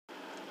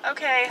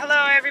Okay,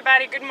 hello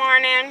everybody. Good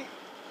morning.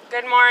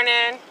 Good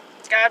morning.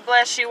 God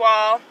bless you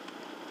all.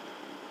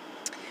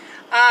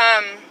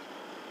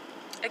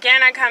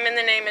 Again, I come in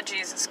the name of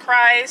Jesus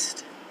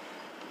Christ,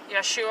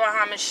 Yeshua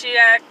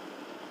HaMashiach,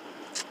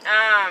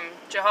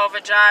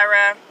 Jehovah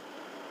Jireh,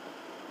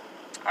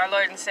 our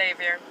Lord and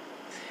Savior.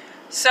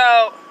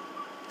 So,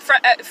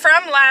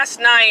 from last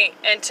night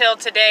until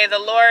today, the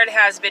Lord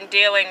has been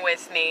dealing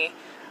with me,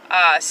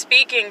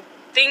 speaking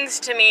things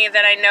to me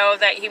that I know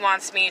that He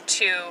wants me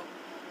to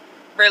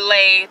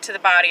relay to the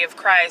body of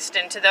Christ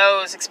and to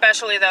those,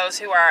 especially those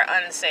who are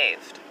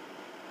unsaved.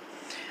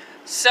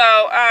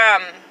 So,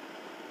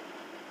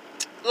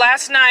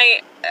 last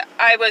night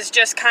I was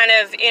just kind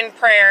of in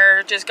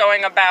prayer, just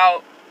going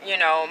about,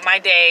 my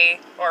day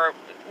or,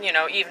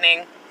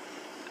 evening.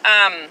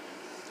 And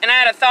I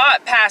had a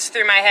thought pass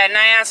through my head, and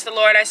I asked the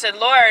Lord, I said,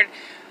 Lord,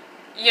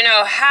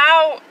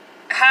 how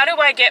do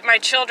I get my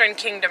children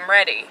kingdom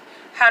ready?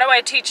 How do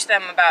I teach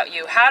them about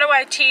you? How do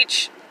I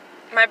teach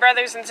my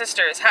brothers and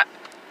sisters? How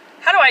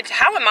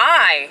am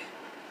I?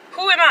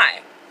 Who am I?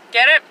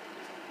 Get it?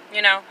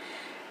 And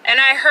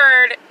I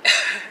heard,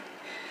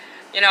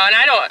 and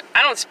I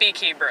don't speak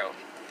Hebrew.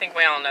 I think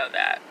we all know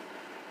that.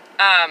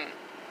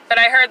 But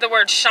I heard the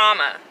word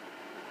Shama.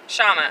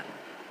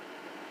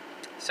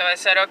 So I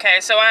said, okay,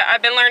 so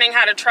I've been learning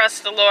how to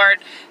trust the Lord,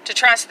 to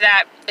trust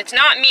that it's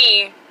not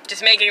me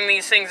just making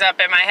these things up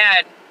in my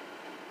head.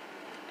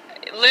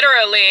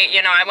 Literally,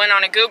 I went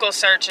on a Google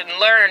search and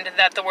learned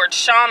that the word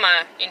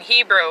Shama in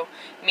Hebrew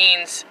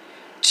means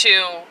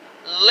to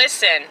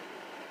listen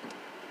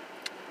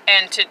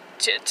and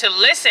to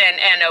listen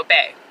and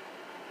obey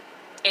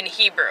in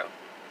Hebrew.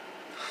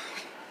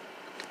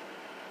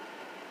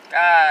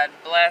 God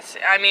bless.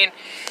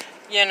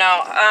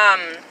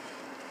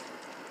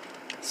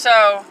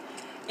 So,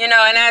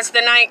 and as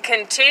the night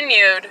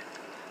continued,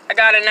 I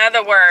got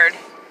another word,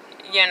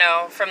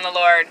 from the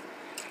Lord,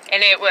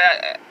 and it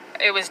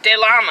was De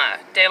Lama,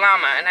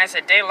 and I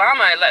said, De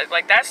Lama,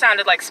 like that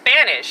sounded like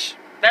Spanish,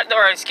 that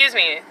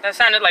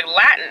sounded like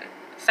Latin,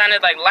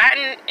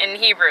 in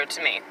Hebrew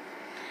to me.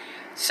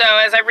 So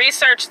as I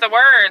researched the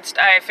words,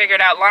 I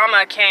figured out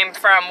Lama came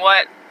from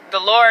what the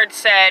Lord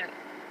said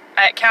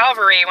at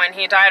Calvary when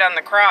He died on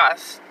the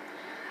cross.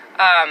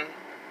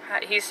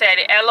 He said,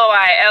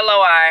 Eloi,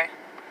 Eloi,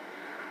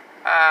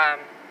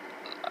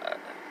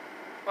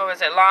 what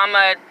was it,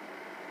 Lama,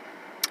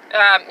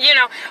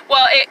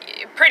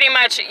 it pretty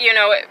much,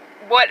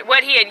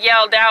 what He had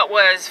yelled out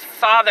was,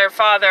 Father,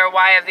 Father,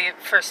 why have you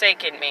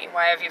forsaken me?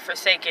 Why have you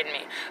forsaken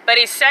me? But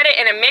He said it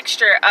in a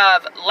mixture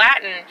of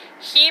Latin,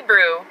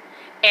 Hebrew,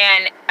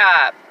 and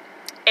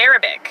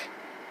Arabic,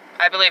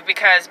 I believe,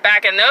 because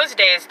back in those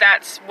days,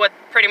 that's what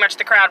pretty much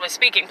the crowd was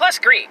speaking, plus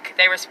Greek.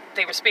 They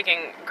were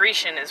speaking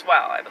Grecian as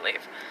well, I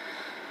believe.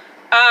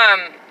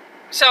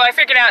 So I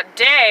figured out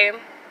de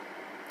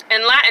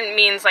in Latin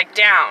means like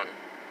down,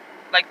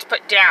 like to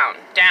put down.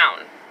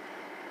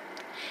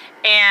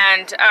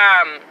 And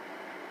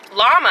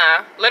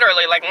llama,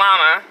 literally like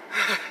llama,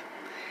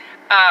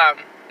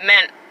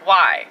 meant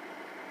why.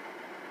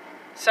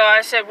 So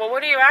I said, well,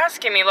 what are you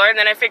asking me, Lord? And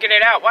then I figured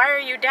it out. Why are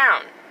you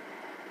down?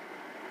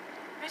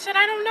 I said,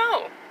 I don't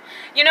know.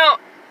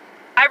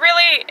 I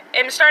really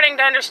am starting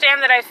to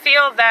understand that I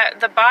feel that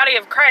the body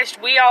of Christ,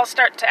 we all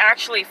start to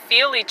actually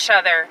feel each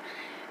other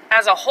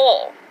as a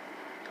whole.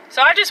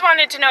 So I just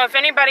wanted to know if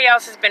anybody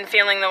else has been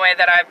feeling the way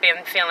that I've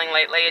been feeling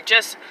lately. It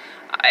just,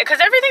 because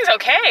everything's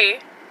okay,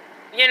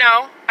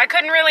 I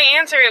couldn't really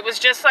answer. It was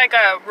just like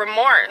a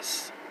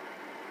remorse,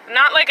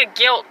 not like a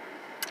guilt.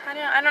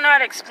 I don't know how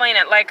to explain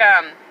it. Like,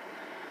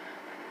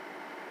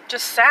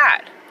 just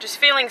sad, just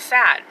feeling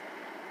sad.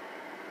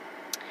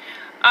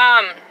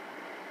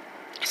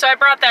 So I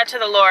brought that to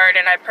the Lord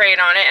and I prayed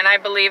on it, and I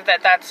believe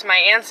that that's my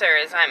answer.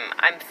 Is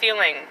I'm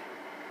feeling,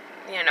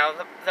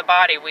 the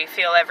body. We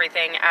feel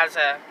everything as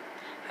a,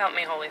 help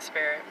me, Holy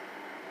Spirit,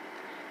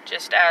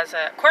 just as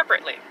a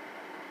corporately.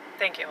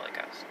 Thank you, Holy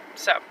Ghost.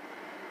 So,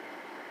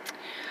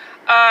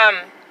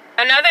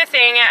 another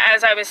thing,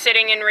 as I was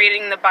sitting and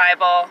reading the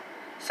Bible,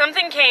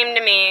 something came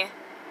to me,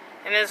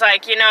 and it's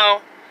like,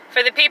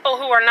 for the people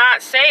who are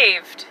not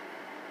saved,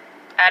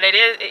 as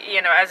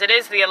it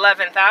is the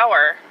 11th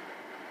hour,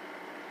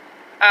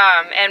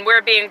 and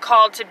we're being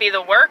called to be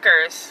the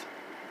workers,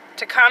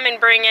 to come and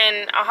bring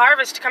in a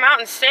harvest, to come out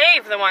and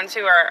save the ones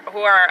who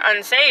are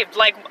unsaved,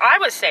 like I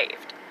was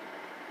saved.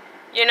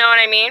 You know what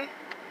I mean?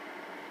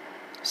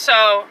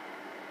 So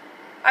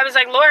I was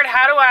like, Lord,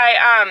 how do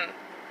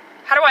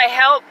I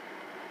help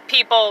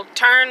people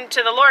turn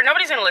to the Lord?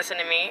 Nobody's going to listen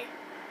to me.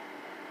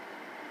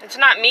 It's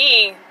not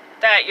me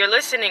that you're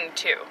listening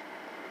to.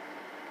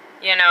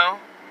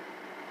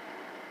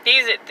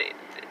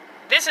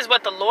 This is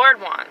what the Lord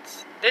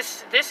wants.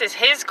 This is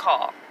His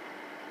call.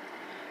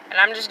 And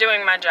I'm just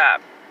doing my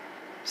job.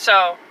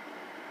 So,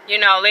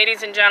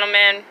 ladies and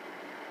gentlemen,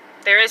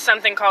 there is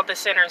something called the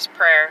Sinner's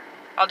Prayer.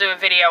 I'll do a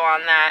video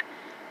on that.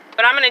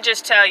 But I'm going to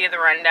just tell you the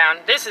rundown.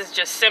 This is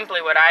just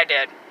simply what I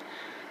did.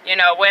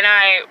 When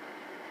I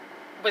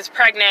was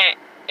pregnant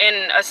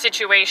in a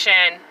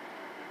situation,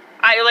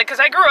 because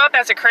I grew up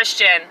as a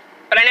Christian,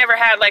 but I never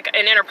had like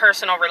an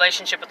interpersonal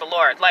relationship with the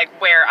Lord, like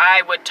where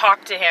I would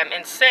talk to him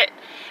and sit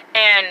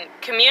and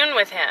commune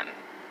with him.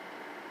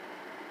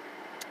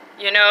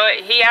 You know,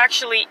 he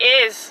actually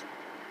is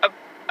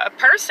a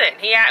person.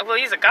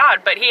 He's a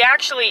God, but he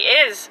actually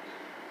is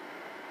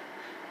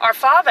our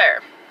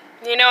Father.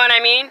 You know what I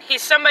mean?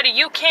 He's somebody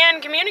you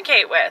can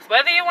communicate with,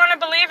 whether you want to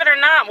believe it or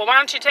not. Well, why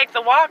don't you take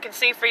the walk and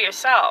see for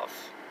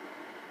yourself?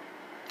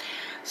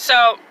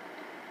 So,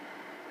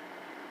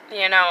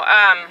 you know,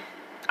 I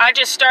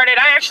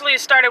actually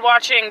started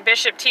watching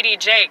Bishop T.D.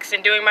 Jakes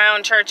and doing my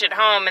own church at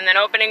home, and then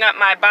opening up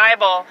my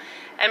Bible.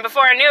 And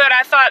before I knew it,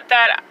 I thought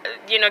that,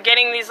 you know,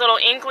 getting these little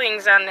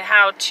inklings on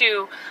how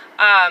to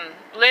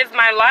live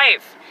my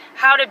life,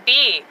 how to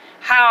be,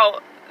 how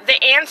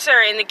the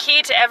answer and the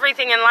key to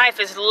everything in life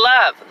is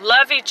love.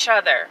 Love each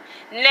other.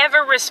 Never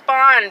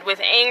respond with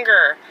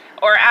anger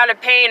or out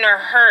of pain or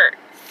hurt.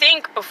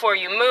 Think before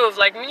you move.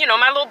 Like, you know,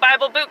 my little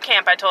Bible boot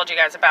camp I told you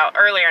guys about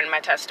earlier in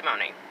my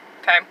testimony.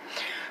 Okay?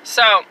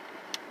 So,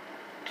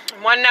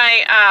 one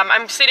night,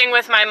 I'm sitting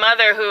with my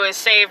mother, who is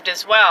saved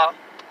as well.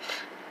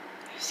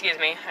 Excuse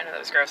me. I know that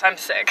was gross. I'm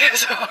sick.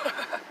 So,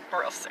 I'm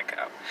real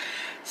sicko.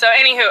 So,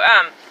 anywho,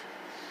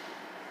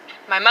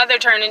 my mother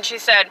turned and she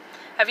said,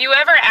 have you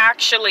ever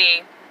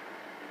actually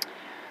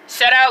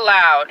said out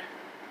loud,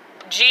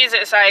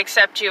 Jesus, I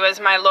accept you as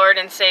my Lord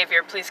and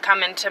Savior. Please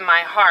come into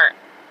my heart.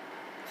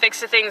 Fix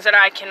the things that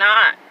I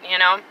cannot, you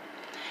know?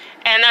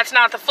 And that's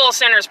not the full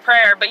sinner's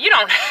prayer, but you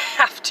don't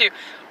have to.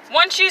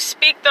 Once you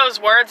speak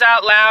those words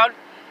out loud,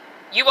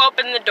 you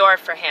open the door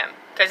for him.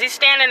 Because he's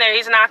standing there,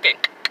 he's knocking.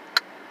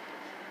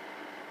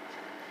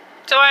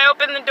 So I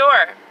opened the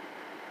door.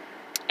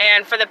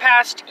 And for the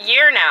past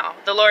year now,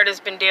 the Lord has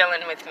been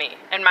dealing with me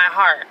in my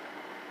heart.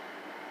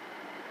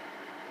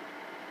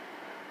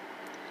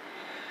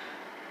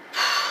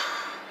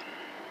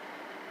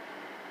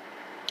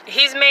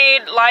 He's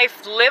made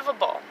life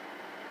livable.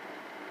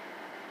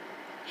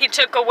 He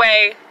took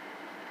away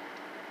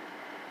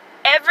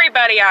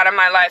everybody out of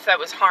my life that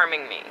was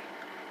harming me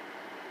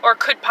or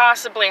could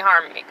possibly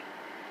harm me.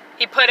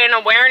 He put in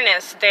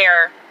awareness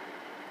there,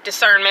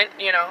 discernment,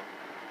 you know,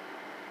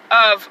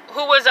 of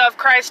who was of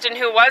Christ and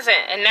who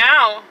wasn't. And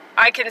now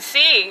I can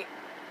see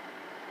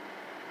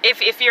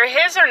if you're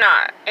his or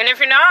not. And if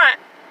you're not,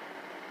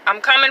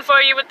 I'm coming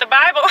for you with the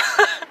Bible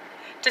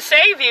to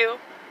save you,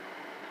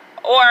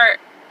 or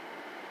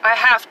I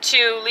have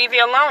to leave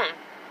you alone,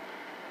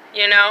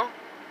 you know?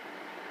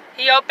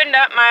 He opened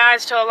up my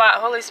eyes to a lot.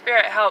 Holy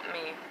Spirit, help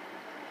me.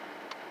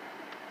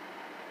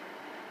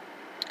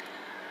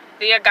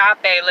 The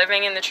agape,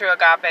 living in the true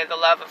agape, the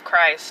love of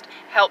Christ,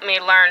 helped me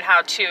learn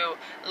how to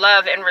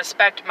love and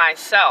respect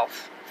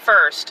myself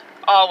first,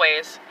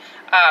 always,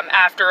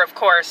 after, of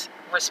course,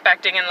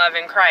 respecting and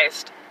loving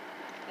Christ.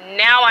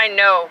 Now I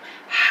know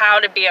how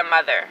to be a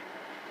mother,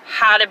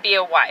 how to be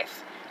a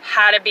wife,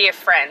 how to be a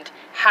friend,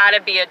 how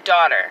to be a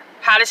daughter,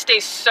 how to stay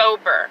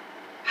sober,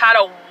 how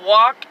to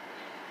walk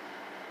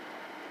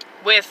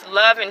with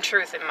love and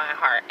truth in my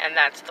heart, and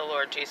that's the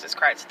Lord Jesus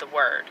Christ, the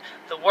Word.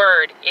 The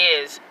Word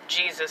is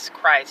Jesus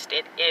Christ.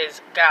 It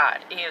is God.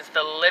 He is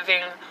the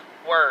living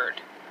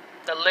Word,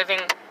 the living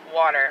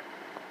water.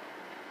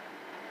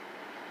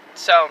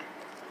 So,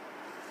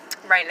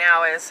 right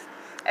now as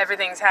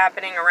everything's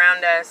happening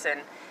around us,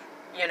 and,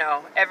 you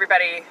know,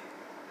 everybody,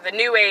 the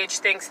new age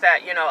thinks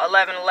that, you know,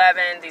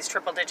 1111, these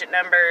triple-digit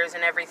numbers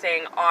and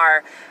everything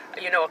are,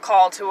 you know, a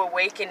call to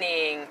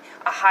awakening,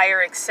 a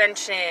higher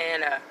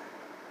ascension,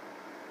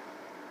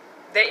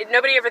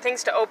 nobody ever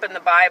thinks to open the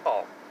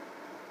Bible,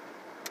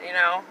 you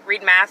know,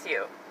 read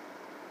Matthew.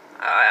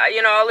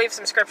 You know, I'll leave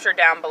some scripture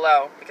down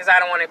below because I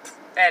don't want to,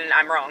 and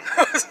I'm wrong.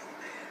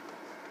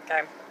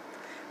 Okay.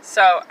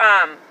 So,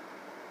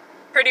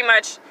 pretty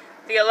much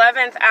the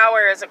 11th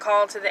hour is a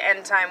call to the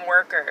end time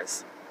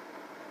workers,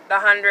 the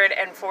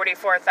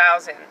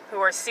 144,000 who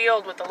are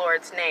sealed with the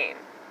Lord's name.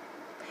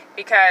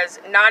 Because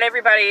not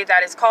everybody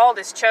that is called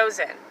is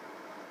chosen.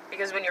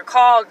 Because when you're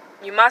called,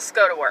 you must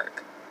go to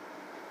work.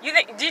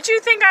 Did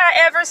you think I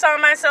ever saw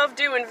myself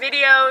doing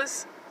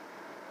videos,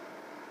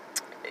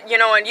 you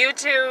know, on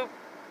YouTube,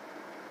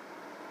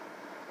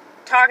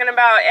 talking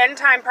about end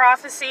time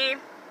prophecy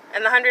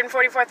and the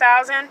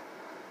 144,000?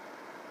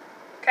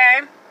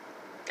 Okay?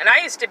 And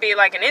I used to be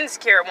like an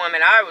insecure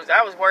woman. I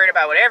was worried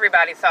about what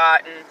everybody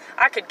thought, and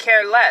I could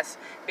care less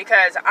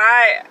because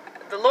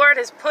the Lord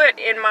has put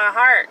in my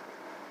heart,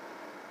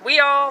 we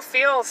all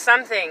feel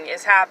something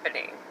is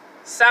happening.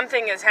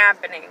 Something is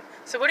happening.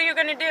 So what are you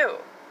going to do?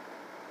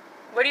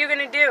 What are you going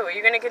to do? Are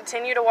you going to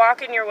continue to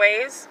walk in your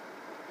ways?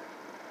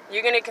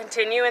 You're going to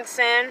continue in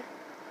sin?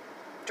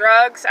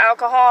 Drugs,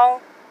 alcohol,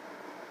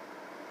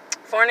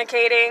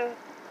 fornicating?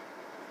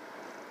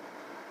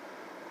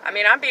 I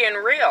mean, I'm being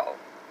real.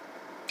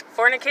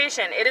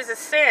 Fornication, it is a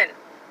sin.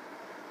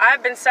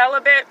 I've been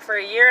celibate for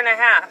 1.5 years.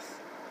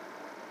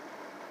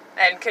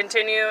 And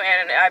continue,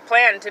 and I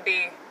plan to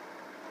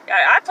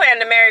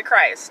marry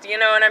Christ. You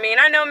know what I mean?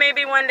 I know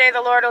maybe one day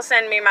the Lord will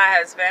send me my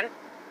husband.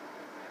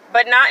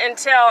 But not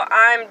until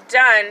I'm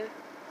done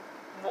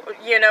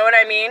You know what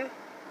I mean?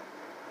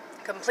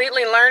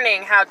 Completely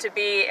learning how to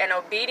be an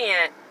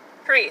obedient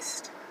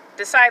priest,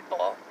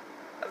 disciple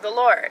of the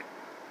Lord.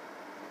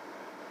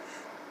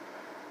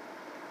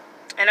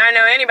 And I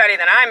know anybody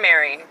that I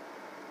marry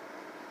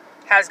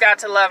has got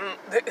to love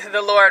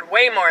the Lord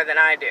way more than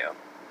I do.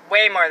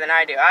 Way more than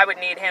I do. I would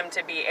need him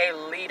to be a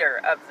leader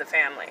of the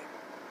family.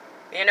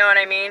 You know what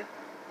I mean?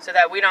 So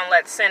that we don't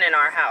let sin in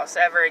our house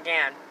ever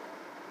again.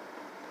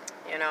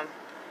 You know?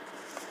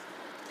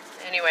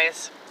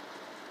 Anyways.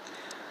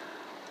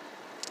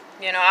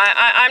 You know,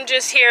 I'm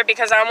just here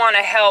because I want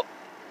to help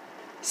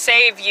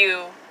save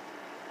you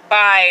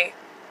by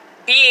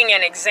being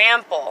an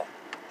example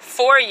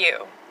for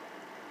you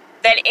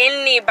that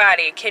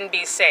anybody can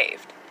be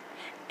saved.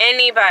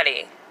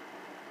 Anybody.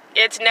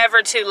 It's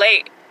never too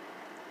late.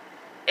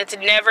 It's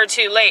never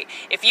too late.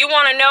 If you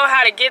want to know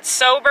how to get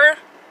sober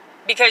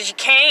because you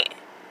can't,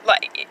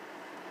 like,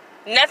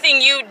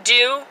 nothing you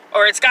do,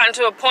 or it's gotten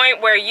to a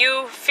point where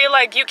you feel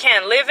like you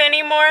can't live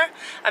anymore,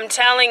 I'm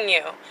telling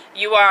you,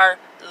 you are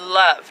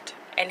loved.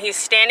 And he's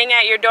standing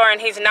at your door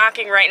and he's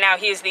knocking right now.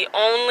 He's the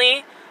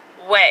only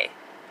way.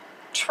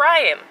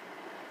 Try him.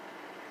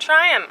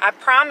 Try him. I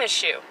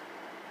promise you.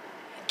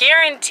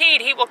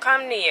 Guaranteed he will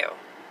come to you.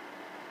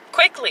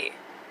 Quickly.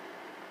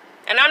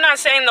 And I'm not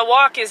saying the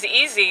walk is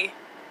easy.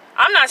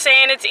 I'm not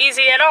saying it's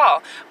easy at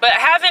all. But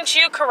haven't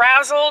you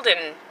carouseled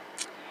and,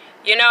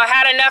 you know,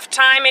 had enough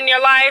time in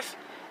your life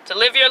to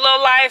live your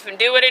little life and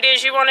do what it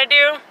is you want to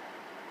do?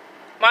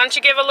 Why don't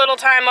you give a little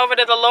time over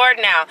to the Lord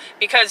now?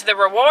 Because the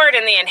reward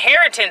and the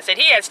inheritance that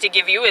he has to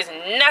give you is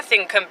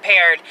nothing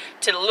compared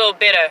to the little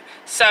bit of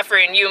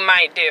suffering you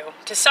might do.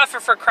 To suffer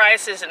for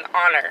Christ is an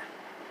honor.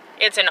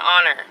 It's an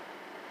honor.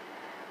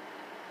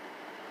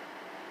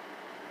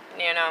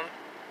 You know,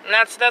 and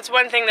that's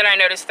one thing that I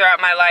noticed throughout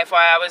my life,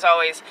 why I was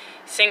always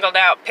singled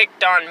out,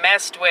 picked on,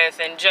 messed with,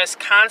 and just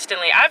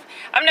constantly. I've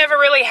never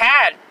really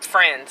had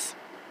friends,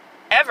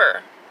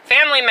 ever.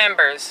 Family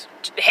members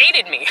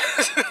hated me.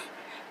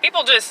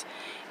 People just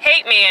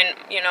hate me, and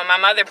you know, my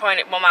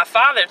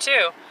father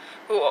too,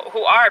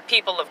 who are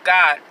people of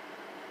God.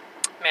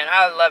 Man,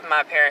 I love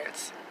my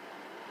parents.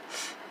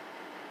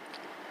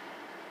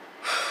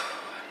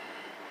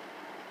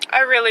 I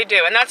really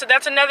do. And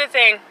that's another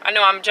thing. I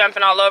know I'm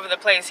jumping all over the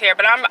place here,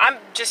 but I'm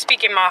just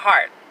speaking my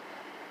heart.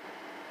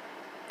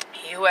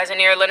 He who has an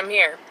ear, let him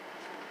hear.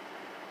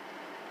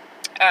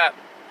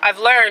 I've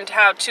learned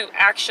how to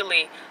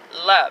actually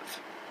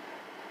love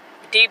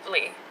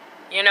deeply.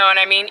 You know what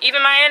I mean?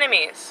 Even my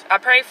enemies. I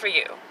pray for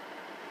you.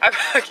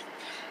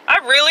 I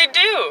really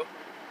do.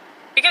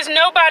 Because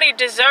nobody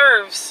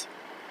deserves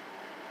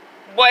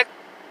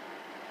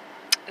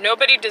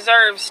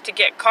to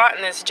get caught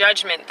in this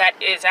judgment that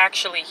is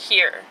actually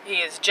here. He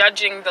is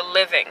judging the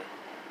living.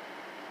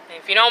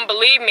 If you don't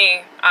believe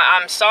me,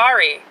 I'm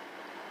sorry.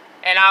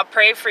 And I'll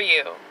pray for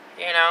you,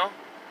 you know.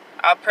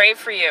 I'll pray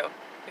for you.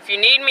 If you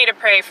need me to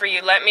pray for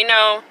you, let me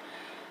know.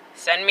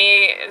 Send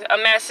me a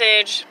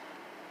message,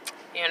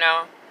 you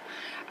know.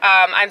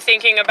 I'm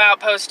thinking about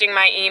posting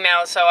my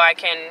email so I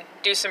can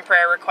do some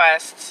prayer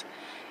requests,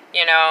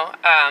 you know.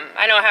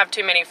 I don't have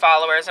too many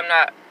followers.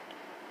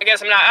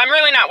 I'm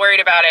really not worried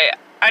about it.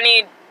 I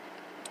need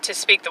to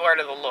speak the word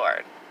of the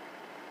Lord.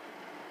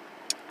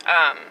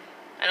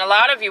 And a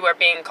lot of you are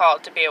being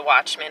called to be a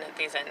watchman at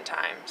these end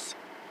times.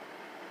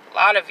 A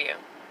lot of you.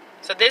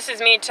 So this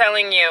is me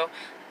telling you,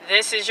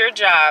 this is your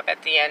job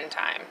at the end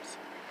times.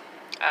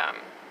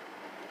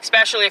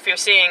 Especially if you're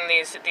seeing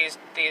these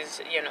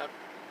you know,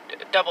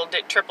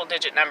 triple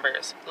digit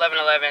numbers.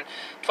 1111.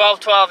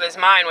 1212 is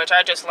mine, which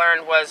I just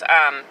learned was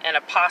an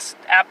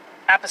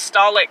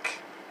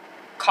apostolic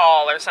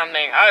call or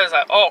something. I was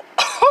like, oh.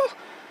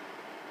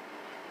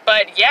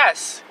 But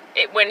yes,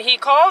 when he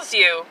calls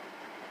you,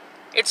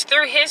 it's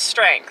through his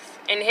strength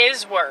in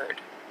his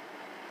word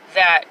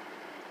that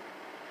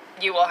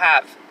you will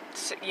have,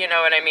 you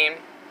know what I mean?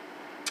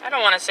 I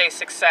don't want to say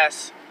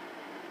success.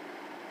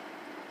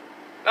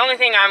 The only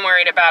thing I'm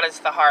worried about is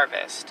the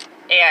harvest.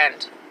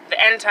 And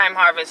the end time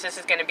harvest, this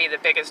is going to be the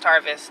biggest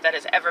harvest that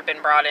has ever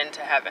been brought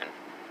into heaven.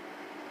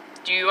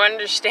 Do you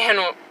understand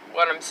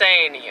what I'm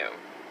saying to you?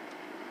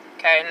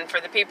 Okay, and for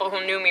the people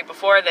who knew me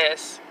before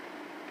this,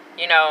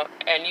 you know,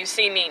 and you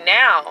see me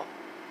now,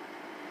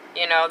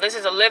 you know, this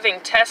is a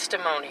living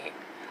testimony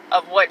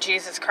of what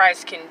Jesus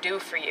Christ can do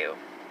for you.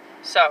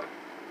 So,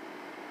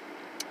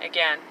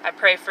 again, I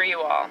pray for you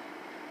all.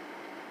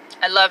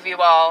 I love you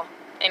all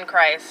in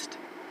Christ.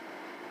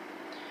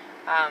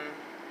 And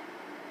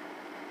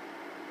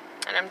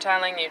I'm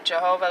telling you,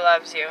 Jehovah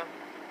loves you.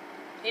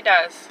 He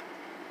does.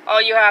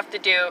 All you have to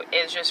do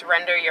is just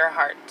render your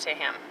heart to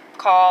him.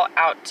 Call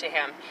out to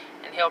him,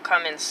 and he'll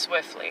come in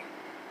swiftly.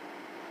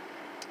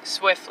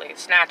 Swiftly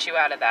snatch you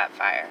out of that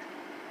fire.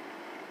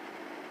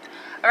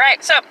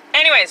 Alright, so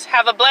anyways,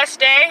 have a blessed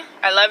day.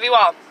 I love you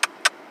all.